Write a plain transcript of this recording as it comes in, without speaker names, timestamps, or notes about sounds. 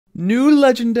New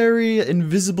legendary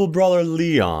invisible brawler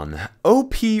Leon.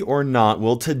 OP or not?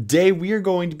 Well, today we are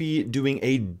going to be doing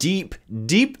a deep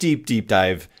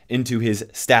dive into his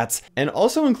stats and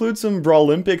also include some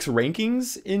Brawlympics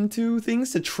rankings into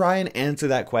things to try and answer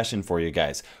that question for you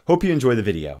guys. Hope you enjoy the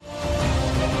video.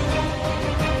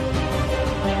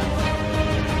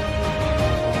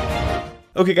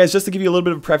 Okay guys, just to give you a little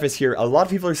bit of a preface here, a lot of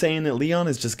people are saying that Leon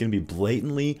is just going to be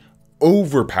blatantly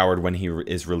overpowered when he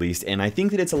is released, and I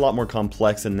think that it's a lot more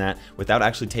complex than that without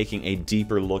actually taking a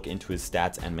deeper look into his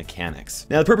stats and mechanics.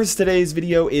 Now, the purpose of today's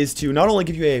video is to not only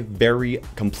give you a very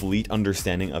complete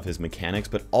understanding of his mechanics,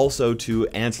 but also to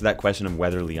answer that question of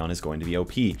whether Leon is going to be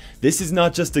OP. This is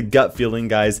not just a gut feeling,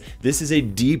 guys. This is a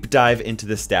deep dive into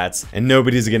the stats, and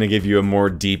nobody's going to give you a more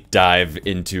deep dive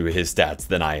into his stats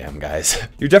than I am, guys.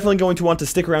 You're definitely going to want to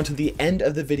stick around to the end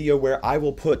of the video where I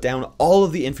will put down all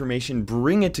of the information,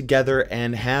 bring it together,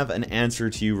 and have an answer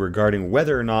to you regarding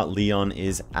whether or not Leon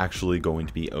is actually going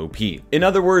to be OP. In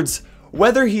other words,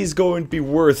 whether he's going to be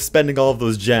worth spending all of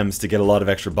those gems to get a lot of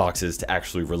extra boxes to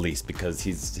actually release, because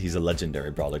he's a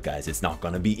legendary brawler, guys. It's not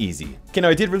going to be easy. Okay, now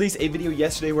I did release a video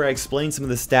yesterday where I explained some of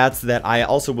the stats that I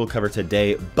also will cover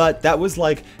today, but that was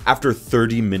like after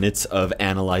 30 minutes of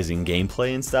analyzing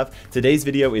gameplay and stuff. Today's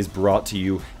video is brought to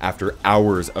you after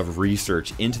hours of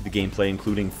research into the gameplay,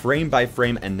 including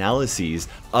frame-by-frame analyses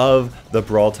of the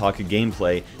Brawl Talk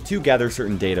gameplay to gather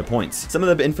certain data points. Some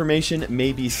of the information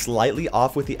may be slightly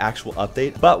off with the actual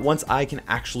update, but once I can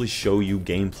actually show you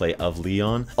gameplay of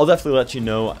Leon, I'll definitely let you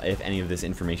know if any of this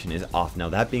information is off. Now,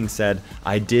 that being said,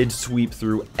 I did sweep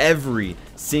through every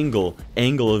single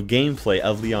angle of gameplay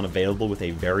of Leon available with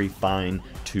a very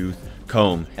fine-tooth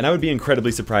comb, and I would be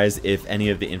incredibly surprised if any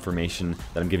of the information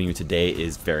that I'm giving you today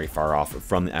is very far off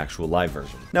from the actual live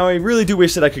version. Now, I really do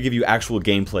wish that I could give you actual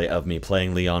gameplay of me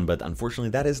playing Leon, but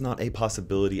unfortunately that is not a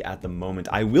possibility at the moment.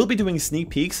 I will be doing sneak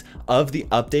peeks of the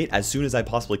update as soon as I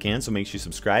possibly can, so make sure you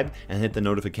subscribe and hit the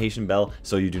notification bell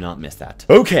so you do not miss that.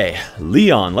 Okay,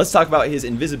 Leon, let's talk about his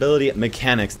invisibility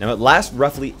mechanics. Now, it lasts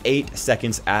roughly 8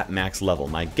 seconds at max level.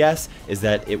 My guess is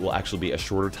that it will actually be a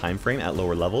shorter time frame at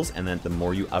lower levels, and then the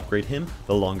more you upgrade him,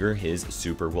 the longer his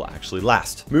super will actually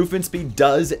last. Movement speed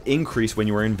does increase when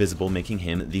you are invisible, making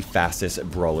him the fastest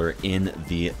brawler in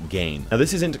the game. Now,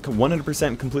 this isn't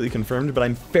 100% completely confirmed, but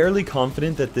I'm fairly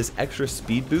confident that this extra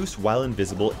speed boost while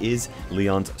invisible is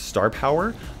Leon's star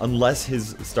power, unless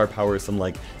his star power is some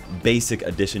like basic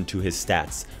addition to his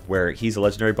stats. Where he's a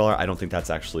legendary brawler, I don't think that's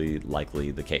actually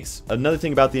likely the case. Another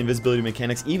thing about the invisibility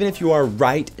mechanics, even if you are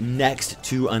right next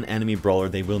to an enemy brawler,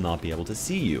 they will not be able to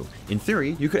see you. In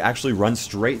theory, you could actually run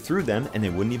straight through them and they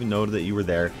wouldn't even know that you were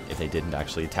there if they didn't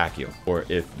actually attack you, or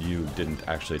if you didn't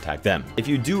actually attack them. If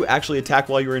you do actually attack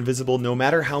while you're invisible, no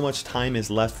matter how much time is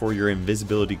left for your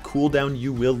invisibility cooldown,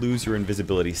 you will lose your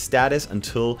invisibility status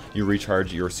until you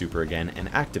recharge your super again and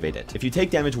activate it. If you take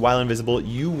damage while invisible,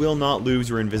 you will not lose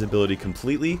your invisibility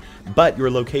completely, but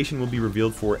your location will be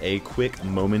revealed for a quick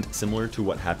moment, similar to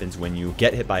what happens when you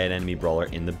get hit by an enemy brawler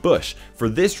in the bush. For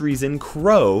this reason,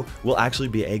 Crow will actually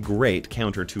be a great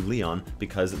counter to Leon,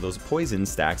 because those poison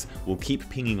stacks will keep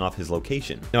pinging off his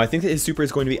location. Now, I think that his super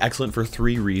is going to be excellent for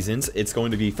 3 reasons. It's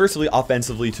going to be, firstly,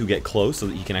 offensively to get close so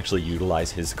that he can actually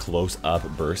utilize his close-up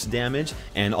burst damage,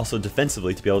 and also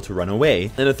defensively to be able to run away.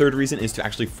 And the third reason is to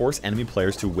actually force enemy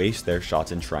players to waste their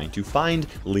shots in trying to find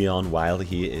Leon while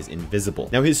he is invisible.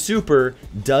 Now, his super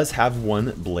does have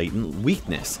one blatant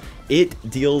weakness. It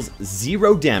deals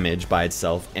 0 damage by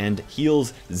itself and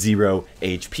heals 0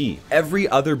 HP. Every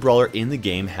other brawler in the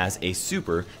game has a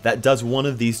super that does one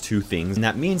of these 2 things, and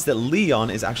that means that Leon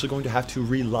is actually going to have to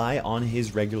rely on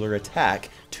his regular attack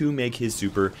to make his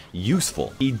super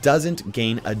useful. He doesn't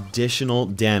gain additional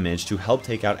damage to help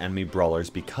take out enemy brawlers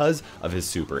because of his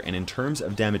super, and in terms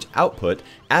of damage output,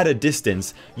 at a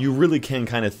distance, you really can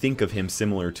kind of think of him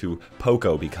similar to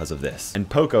Poco because of this. And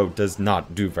Poco does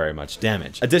not do very much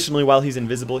damage. Additionally, while he's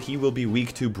invisible, he will be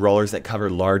weak to brawlers that cover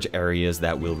large areas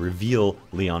that will reveal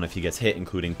Leon if he gets hit,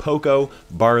 including Poco,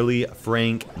 Barley,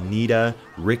 Frank, Nita,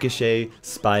 Ricochet,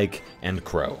 Spike, and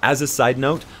Crow. As a side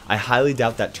note, I highly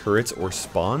doubt that turrets or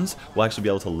spawns will actually be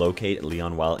able to locate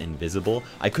Leon while invisible.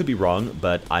 I could be wrong,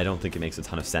 but I don't think it makes a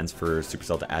ton of sense for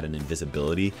Supercell to add an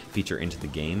invisibility feature into the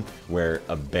game where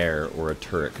a bear or a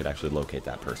turret could actually locate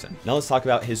that person. Now let's talk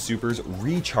about his super's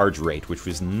recharge rate, which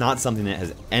was not something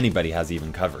that anybody has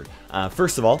even covered.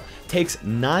 First of all, takes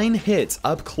 9 hits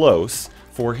up close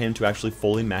for him to actually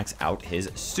fully max out his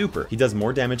super. He does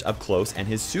more damage up close, and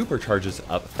his super charges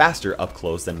up faster up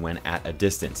close than when at a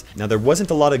distance. Now, there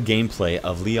wasn't a lot of gameplay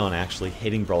of Leon actually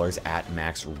hitting brawlers at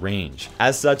max range.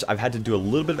 As such, I've had to do a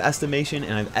little bit of estimation,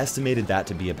 and I've estimated that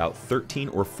to be about 13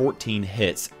 or 14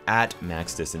 hits at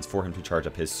max distance for him to charge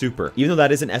up his super. Even though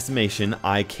that is an estimation,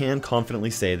 I can confidently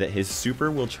say that his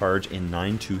super will charge in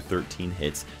 9 to 13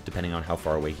 hits, depending on how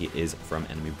far away he is from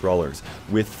enemy brawlers.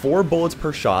 With 4 bullets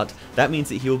per shot, that means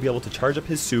that he will be able to charge up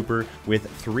his super with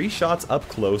 3 shots up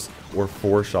close or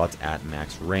 4 shots at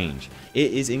max range.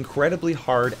 It is incredibly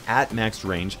hard at max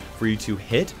range for you to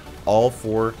hit all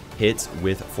 4 hits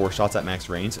with 4 shots at max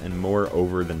range, and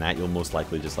moreover than that, you'll most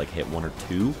likely just like hit 1 or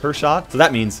 2 per shot. So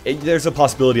that means there's a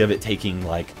possibility of it taking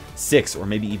like 6 or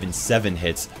maybe even 7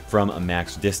 hits from a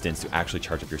max distance to actually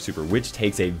charge up your super, which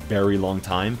takes a very long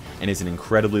time and is an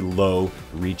incredibly low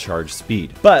recharge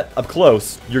speed. But up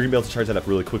close, you're gonna be able to charge that up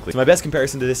really quickly. So my best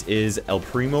comparison to this is El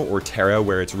Primo or Terra,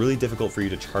 where it's really difficult for you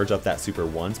to charge up that super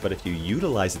once, but if you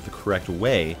utilize it the correct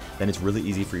way, then it's really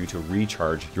easy for you to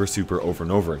recharge your super over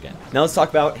and over again. Now let's talk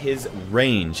about his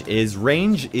range. His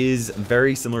range is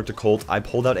very similar to Colt. I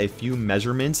pulled out a few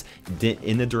measurements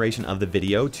in the duration of the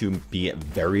video to be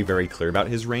very clear about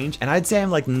his range, and I'd say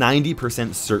I'm like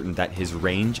 90% certain that his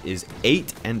range is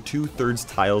 8 2/3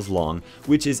 tiles long,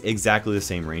 which is exactly the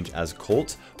same range as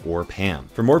Colt or Pam.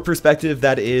 For more perspective,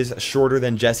 that is shorter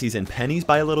than Jesse's and Penny's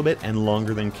by a little bit and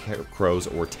longer than Crow's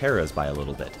or Terra's by a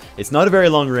little bit. It's not a very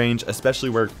long range, especially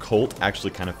where Colt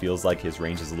actually kind of feels like his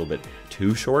range is a little bit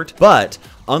too short, but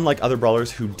unlike other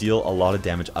brawlers who deal a lot of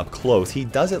damage up close, he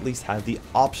does at least have the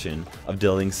option of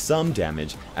dealing some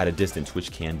damage at a distance,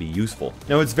 which can be useful.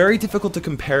 Now, it's very difficult to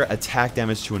compare attack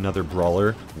damage to another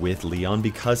brawler with Leon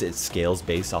because it scales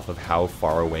based off of how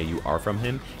far away you are from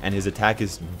him, and his attack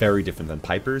is very different than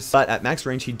Piper's. But at max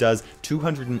range, he does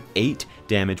 208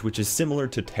 damage, which is similar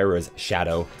to Terra's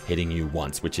Shadow hitting you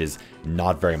once, which is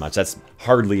not very much. That's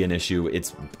hardly an issue.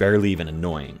 It's barely even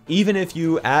annoying. Even if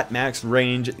you at max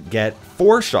range get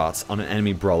 4 shots on an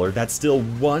enemy brawler, that's still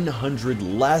 100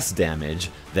 less damage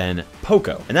than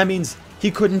Poco. And that means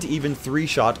he couldn't even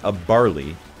 3-shot a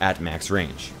Barley at max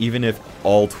range, even if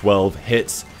all 12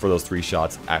 hits for those 3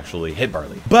 shots actually hit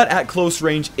Barley. But at close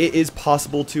range, it is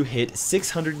possible to hit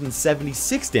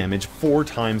 676 damage 4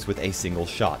 times with a single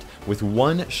shot. With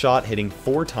 1 shot hitting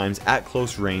 4 times at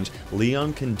close range,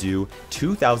 Leon can do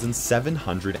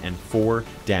 2,704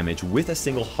 damage with a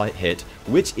single hit,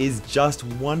 which is just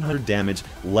 100 damage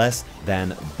less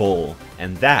than Bull.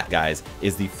 And that, guys,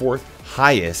 is the 4th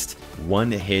highest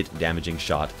one-hit damaging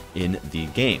shot in the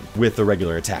game with the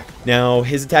regular attack. Now,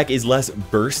 his attack is less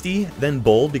bursty than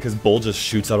Bull because Bull just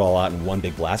shoots it all out in one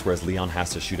big blast, whereas Leon has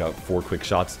to shoot out 4 quick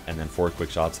shots and then 4 quick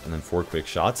shots and then 4 quick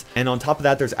shots. And on top of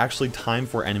that, there's actually time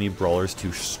for enemy brawlers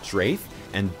to strafe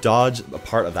and dodge a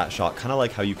part of that shot, kind of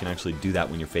like how you can actually do that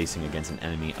when you're facing against an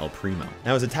enemy El Primo.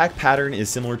 Now, his attack pattern is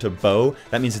similar to Bo.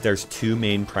 That means that there's 2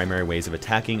 main primary ways of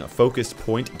attacking: focused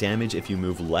point damage if you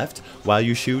move left while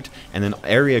you shoot, and then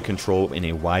area control in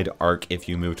a wide arc if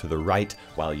you move to the right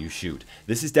while you shoot.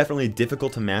 This is definitely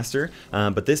difficult to master,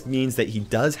 but this means that he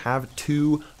does have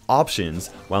 2 options,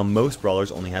 while most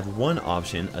brawlers only have 1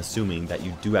 option, assuming that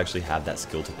you do actually have that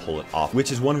skill to pull it off,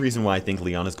 which is one reason why I think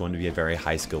Leon is going to be a very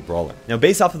high skill brawler. Now,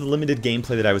 based off of the limited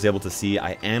gameplay that I was able to see,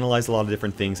 I analyzed a lot of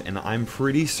different things, and I'm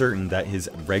pretty certain that his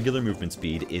regular movement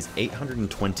speed is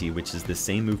 820, which is the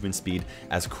same movement speed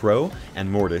as Crow and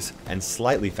Mortis, and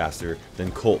slightly faster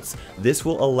than Colt's. This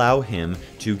will allow him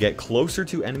to get closer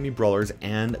to enemy brawlers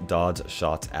and dodge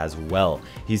shots as well.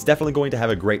 He's definitely going to have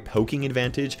a great poking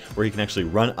advantage, where he can actually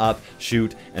run up,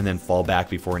 shoot, and then fall back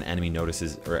before an enemy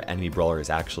notices or enemy brawler is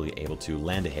actually able to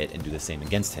land a hit and do the same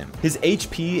against him. His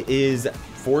HP is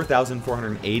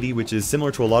 4,480, which is similar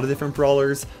to a lot of different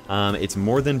brawlers. It's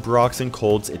more than Brock's and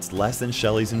Colt's, it's less than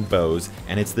Shelly's and Bo's,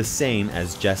 and it's the same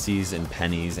as Jesse's and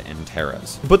Penny's and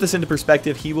Terra's. To put this into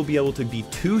perspective, he will be able to be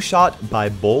 2-shot by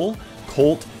Bull,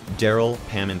 Colt, Daryl,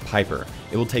 Pam, and Piper.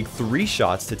 It will take 3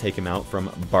 shots to take him out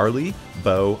from Barley,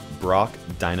 Bo, Brock,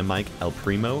 Dynamite, El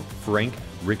Primo, Frank,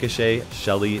 Ricochet,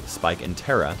 Shelly, Spike, and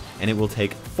Terra, and it will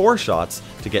take 4 shots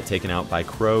to get taken out by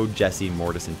Crow, Jesse,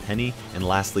 Mortis, and Penny, and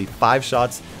lastly 5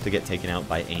 shots to get taken out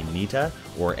by a Nita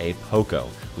or a Poco.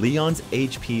 Leon's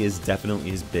HP is definitely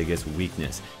his biggest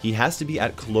weakness. He has to be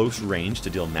at close range to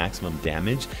deal maximum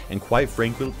damage, and quite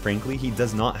frankly, he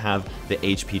does not have the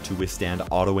HP to withstand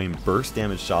auto-aim burst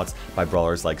damage shots by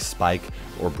brawlers like Spike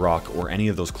or Brock or any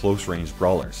of those close range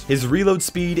brawlers. His reload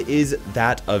speed is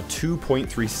that of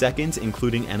 2.3 seconds,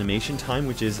 including animation time,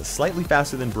 which is slightly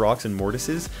faster than Brock's and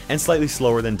Mortis's, and slightly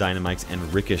slower than Dynamite's and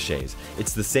Ricochet's.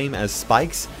 It's the same as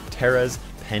Spike's, Tara's,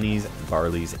 Penny's,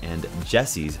 Barley's, and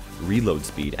Jessie's reload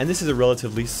speed, and this is a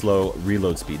relatively slow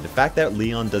reload speed. The fact that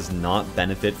Leon does not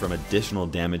benefit from additional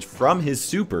damage from his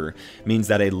super means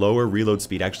that a lower reload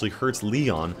speed actually hurts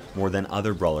Leon more than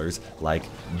other brawlers like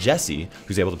Jessie,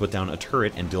 who's able to put down a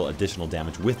turret and deal additional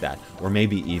damage with that, or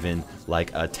maybe even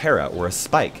like a Tara or a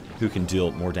Spike, who can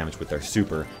deal more damage with their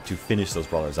super to finish those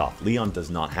brawlers off. Leon does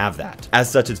not have that.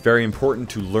 As such, it's very important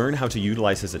to learn how to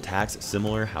utilize his attacks,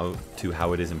 similar to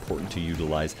how it is important to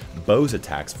utilize Bo's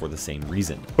attacks for the same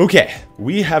reason. Okay,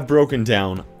 we have broken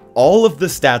down all of the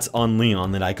stats on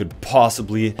Leon that I could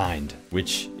possibly find,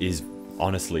 which is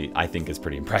honestly, I think is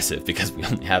pretty impressive because we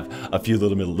only have a few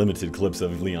little limited clips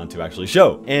of Leon to actually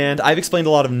show. And I've explained a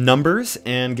lot of numbers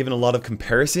and given a lot of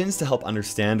comparisons to help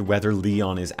understand whether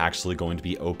Leon is actually going to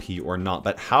be OP or not.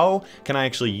 But how can I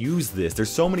actually use this? There's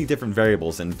so many different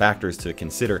variables and factors to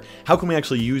consider. How can we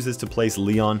actually use this to place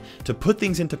Leon? To put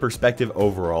things into perspective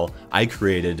overall, I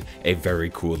created a very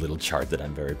cool little chart that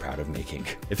I'm very proud of making.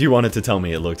 If you wanted to tell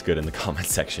me it looked good in the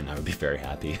comments section, I would be very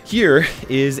happy. Here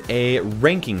is a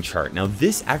ranking chart. Now,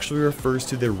 this actually refers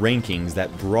to the rankings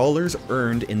that brawlers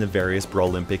earned in the various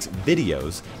Brawlympics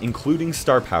videos, including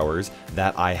star powers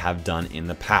that I have done in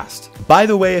the past. By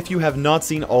the way, if you have not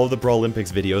seen all of the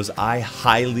Brawlympics videos, I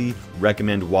highly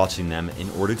recommend watching them in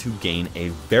order to gain a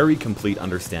very complete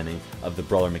understanding of the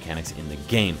brawler mechanics in the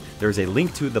game. There's a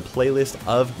link to the playlist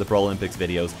of the Brawlympics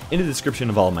videos in the description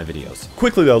of all of my videos.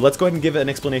 Quickly though, let's go ahead and give an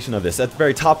explanation of this. At the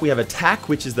very top, we have attack,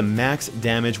 which is the max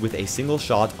damage with a single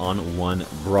shot on one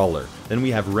brawler. Then we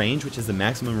have range, which is the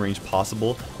maximum range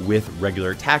possible with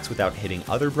regular attacks without hitting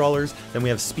other brawlers. Then we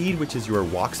have speed, which is your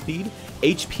walk speed.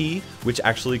 HP, which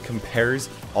actually compares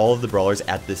all of the brawlers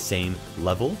at the same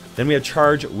level. Then we have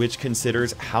charge, which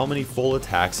considers how many full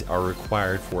attacks are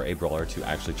required for a brawler to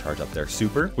actually charge up their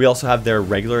super. We also have their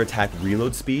regular attack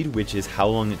reload speed, which is how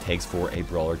long it takes for a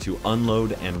brawler to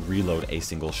unload and reload a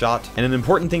single shot. And an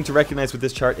important thing to recognize with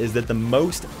this chart is that the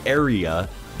most area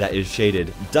that is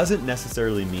shaded doesn't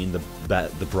necessarily mean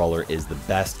the brawler is the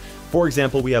best. For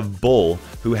example, we have Bull,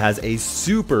 who has a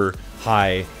super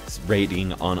high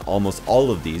rating on almost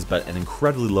all of these, but an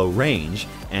incredibly low range.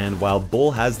 And while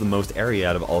Bull has the most area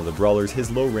out of all of the brawlers, his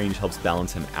low range helps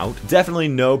balance him out. Definitely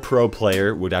no pro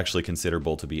player would actually consider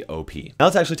Bull to be OP. Now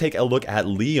let's actually take a look at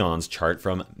Leon's chart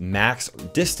from max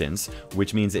distance,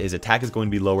 which means that his attack is going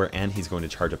to be lower and he's going to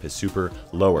charge up his super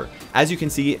lower. As you can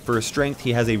see, for strength,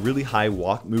 he has a really high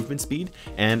walk movement speed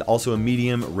and also a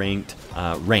medium ranked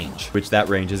range, which that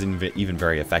range isn't even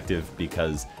very effective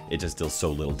because it just deals so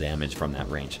little damage from that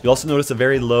range. You'll also notice a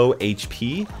very low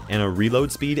HP and a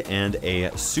reload speed and a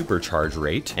supercharge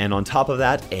rate. And on top of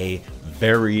that, a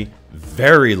very,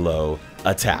 very low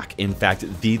attack. In fact,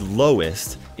 the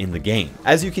lowest in the game.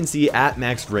 As you can see, at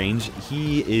max range,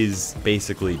 he is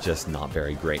basically just not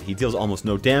very great. He deals almost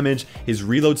no damage. His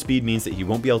reload speed means that he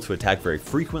won't be able to attack very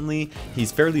frequently.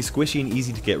 He's fairly squishy and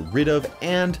easy to get rid of,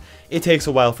 and it takes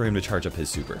a while for him to charge up his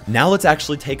super. Now let's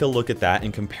actually take a look at that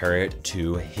and compare it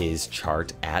to his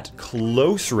chart at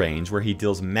close range, where he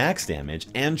deals max damage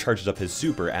and charges up his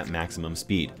super at maximum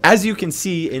speed. As you can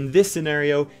see in this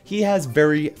scenario, he has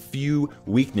very few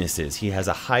weaknesses. He has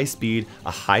a high speed,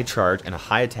 a high charge, and a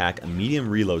high attack, a medium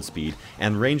reload speed,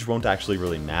 and range won't actually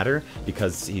really matter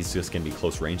because he's just going to be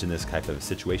close range in this type of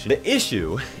situation. The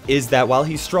issue is that while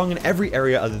he's strong in every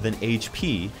area other than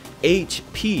HP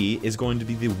is going to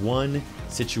be the one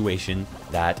situation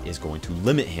that is going to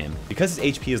limit him, because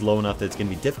his HP is low enough that it's going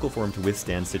to be difficult for him to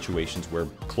withstand situations where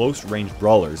close range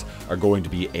brawlers are going to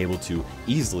be able to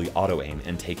easily auto aim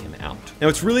and take him out. Now,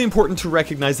 it's really important to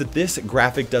recognize that this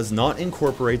graphic does not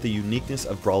incorporate the uniqueness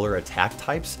of brawler attack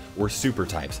types or super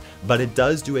types, but it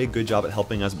does do a good job at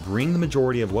helping us bring the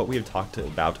majority of what we have talked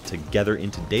about together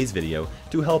in today's video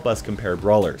to help us compare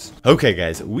brawlers. Okay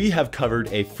guys, we have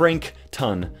covered a frank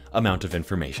ton amount of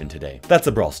information today. That's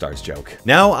a Brawl Stars joke.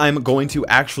 Now I'm going to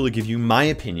actually give you my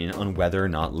opinion on whether or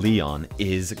not Leon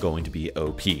is going to be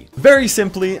OP. Very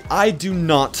simply, I do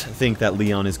not think that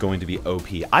Leon is going to be OP.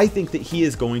 I think that he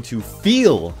is going to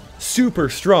feel super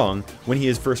strong when he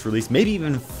is first released, maybe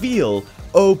even feel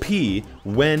OP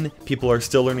when people are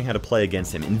still learning how to play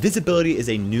against him. Invisibility is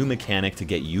a new mechanic to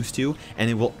get used to, and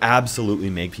it will absolutely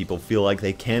make people feel like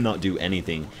they cannot do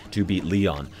anything to beat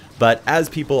Leon. But as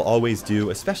people always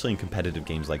do, especially in competitive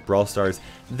games like Brawl Stars,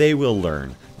 they will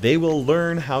learn. They will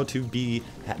learn how to be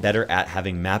better at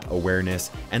having map awareness,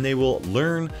 and they will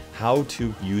learn how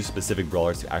to use specific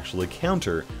brawlers to actually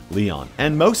counter Leon.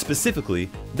 And most specifically,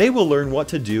 they will learn what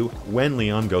to do when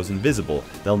Leon goes invisible.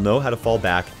 They'll know how to fall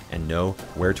back and know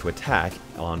where to attack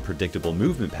on predictable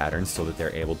movement patterns so that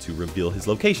they're able to reveal his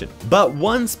location. But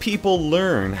once people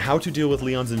learn how to deal with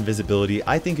Leon's invisibility,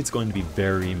 I think it's going to be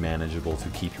very manageable to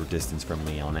keep your distance from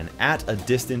Leon, and at a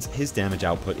distance, his damage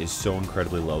output is so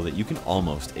incredibly low that you can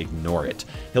almost ignore it.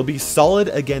 He'll be solid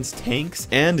against tanks,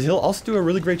 and he'll also do a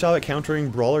really great job at countering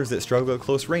brawlers that struggle at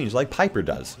close range, like Piper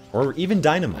does, or even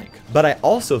Dynamite. But I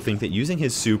also think that using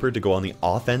his super to go on the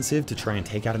offensive to try and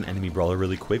take out an enemy brawler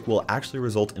really quick will actually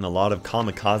result in a lot of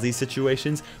kamikaze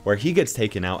situations where he gets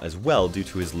taken out as well due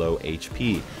to his low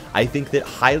HP. I think that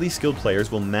highly skilled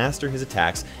players will master his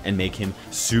attacks and make him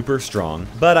super strong,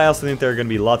 but I also think there are going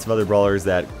to be lots of other brawlers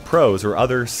that pros or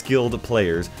other skilled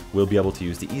players will be able to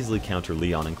use to easily counter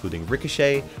Leon, including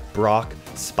Ricochet, Brock,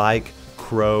 Spike,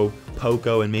 Crow,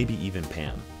 Poco, and maybe even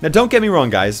Pam. Now don't get me wrong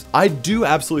guys, I do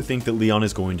absolutely think that Leon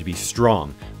is going to be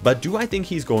strong, but do I think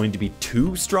he's going to be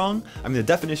too strong? I mean, the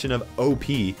definition of OP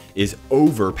is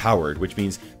overpowered, which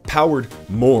means powered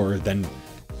more than,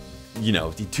 you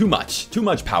know, too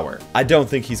much power. I don't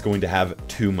think he's going to have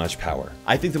too much power.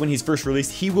 I think that when he's first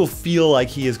released, he will feel like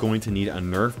he is going to need a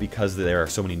nerf because there are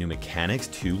so many new mechanics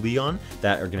to Leon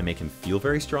that are going to make him feel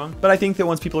very strong. But I think that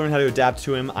once people learn how to adapt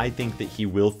to him, I think that he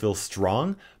will feel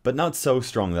strong, but not so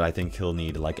strong that I think he'll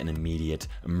need like an immediate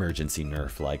emergency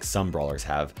nerf like some brawlers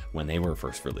have when they were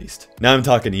first released. Now I'm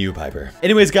talking to you, Piper.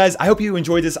 Anyways, guys, I hope you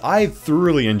enjoyed this. I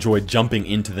thoroughly enjoyed jumping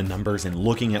into the numbers and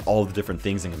looking at all the different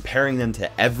things and comparing them to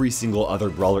every single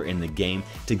other brawler in the game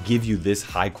to give you this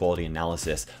high quality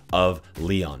analysis of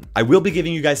Leon. I will be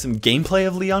giving you guys some gameplay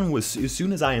of Leon as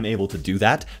soon as I am able to do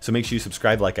that, so make sure you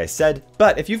subscribe like I said.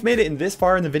 But if you've made it in this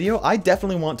far in the video, I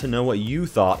definitely want to know what you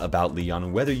thought about Leon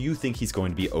and whether you think he's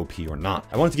going to be OP or not.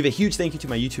 I wanted to give a huge thank you to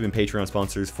my YouTube and Patreon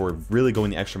sponsors for really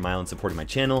going the extra mile and supporting my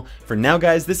channel. For now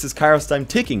guys, this is KairosTime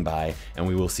ticking by, and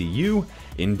we will see you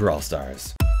in Brawl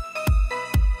Stars.